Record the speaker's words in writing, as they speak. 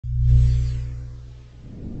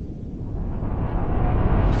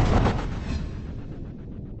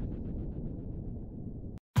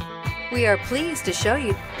We are pleased to show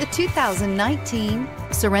you the 2019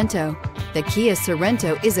 Sorento. The Kia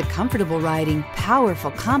Sorento is a comfortable riding,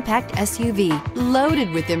 powerful compact SUV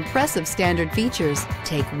loaded with impressive standard features.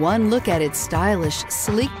 Take one look at its stylish,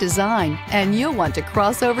 sleek design and you'll want to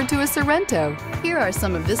cross over to a Sorento. Here are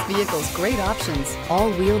some of this vehicle's great options: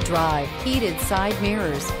 all-wheel drive, heated side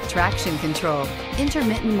mirrors, traction control,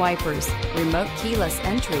 intermittent wipers, remote keyless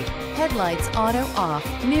entry, headlights auto off,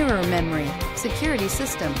 mirror memory, security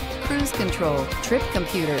system, cruise control, trip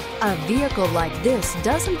computer. A vehicle like this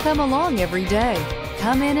doesn't come along every day.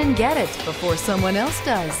 Come in and get it before someone else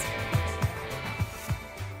does.